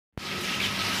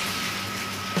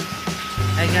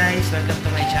Hi guys, welcome to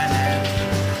my channel.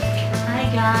 Hi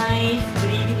guys,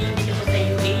 good evening dito po sa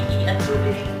UAE at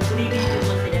good evening dito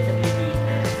po sa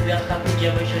Pilipinas. Welcome to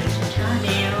Java Solution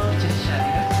Channel.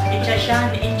 Incha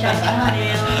Channel.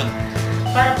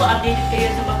 Para po updated kayo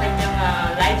sa mga kanyang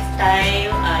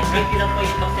lifestyle. Click nyo lang po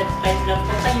yung mag-subscribe lang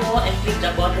po kayo and click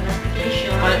the button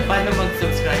notification. Paano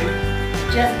mag-subscribe?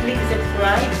 Just click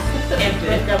subscribe and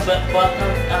press the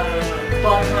button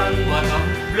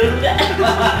blue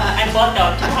and button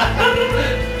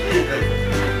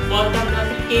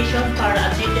notification para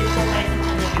updated po kayo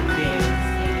sa mga events.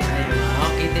 Ayun.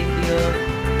 Okay, thank you.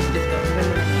 Let's go.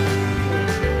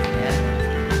 Ayan.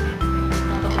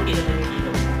 Nakapagpagilo na yung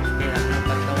ilong. Kailangan ng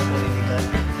pagtawa mo inigal.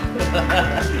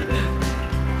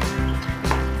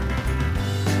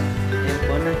 Ayan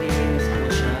po, naglilinis po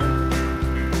siya.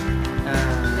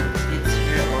 It's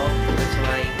her off. That's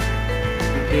why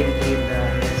we clean the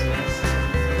mess.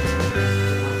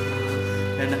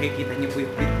 Na nakikita niyo po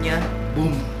yung pit niya.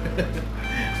 Boom!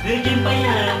 Virgin pa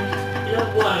yan. Ilang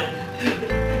buwan.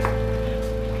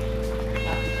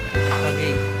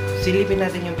 Okay, silipin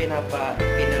natin yung pinaluto.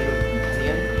 Ano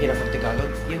yun?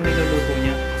 Pinapagtagalog? Yung niluluto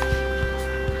niya.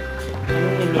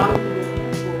 Anong niluluto?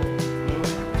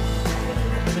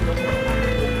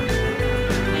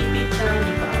 May mecha,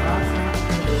 may paarasa,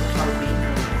 may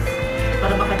sardinas.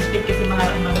 Para makatipid kasi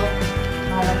mahalang manok.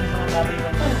 Mahalang yung mga baboy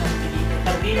na ito.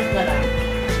 Sardinas na lang.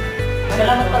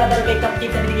 Salamat pala dahil kay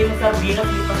Captain sa binigay mo sardinas,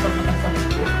 hindi pa sa mga sa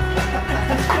mundo.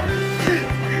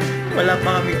 Wala pa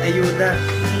kaming ayuda.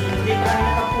 Hindi pa kami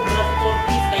nakakubra sa 4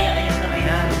 piece, kaya ayan na rin.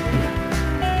 Ayan.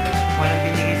 Walang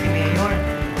binigay si Mayor.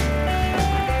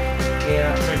 Kaya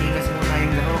sardinas mo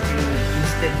tayong lahok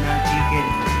instead na chicken.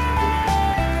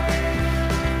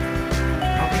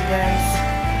 Okay guys.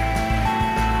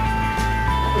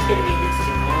 Ako pinagigit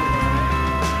sa mo.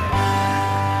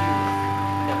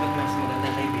 Dapat mas maganda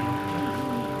live yun.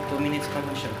 2 minutes pa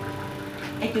lang siya.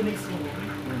 Ay, 2 minutes na yan.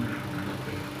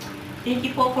 Thank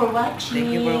you po for watching.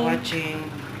 Thank you for watching.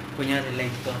 Kunyari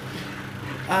live to.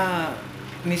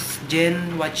 Miss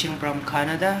Jen watching from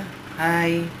Canada.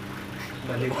 Hi.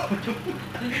 Baliw.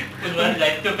 Kunwari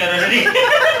live to pero rin.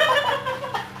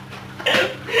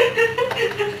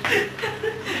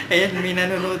 Ayan, may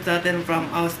nanonood sa atin from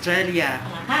Australia.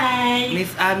 Hi.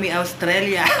 Miss Ami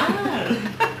Australia.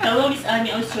 Hello, Miss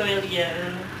Annie,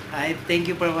 Australia. Hi, thank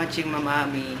you for watching, Ma'am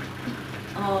Ami.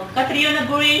 Oh, Catriona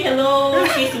Buri, hello.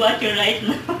 She's watching right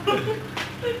now.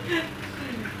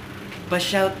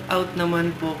 Pa-shout out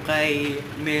naman po kay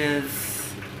Miss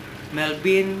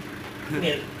Melvin.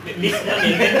 Miss na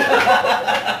Melvin.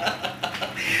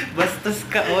 Bastos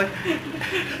ka, on.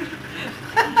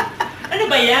 Ano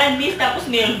ba yan, Miss?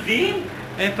 Tapos Melvin?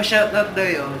 Eh, pa-shout out daw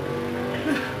yun.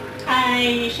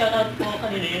 Hi, shout out po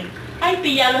kanila yun. Hi,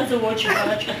 Piyalan sa watch.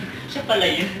 Siya pala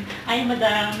yun. Hi,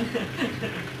 madam.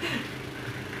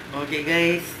 Okay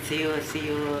guys, see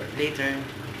you later.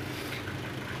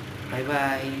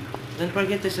 Bye-bye. Don't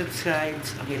forget to subscribe.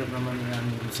 Ang hirap naman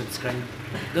yung subscribe.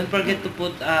 Don't forget to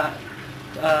put,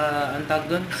 ang tag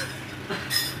doon?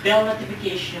 Bell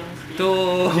notifications. To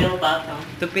Bell button.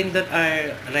 to pindot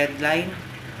our red line.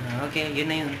 Okay, yun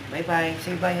na yun. Bye-bye.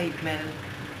 Say bye, Mel.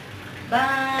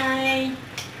 Bye!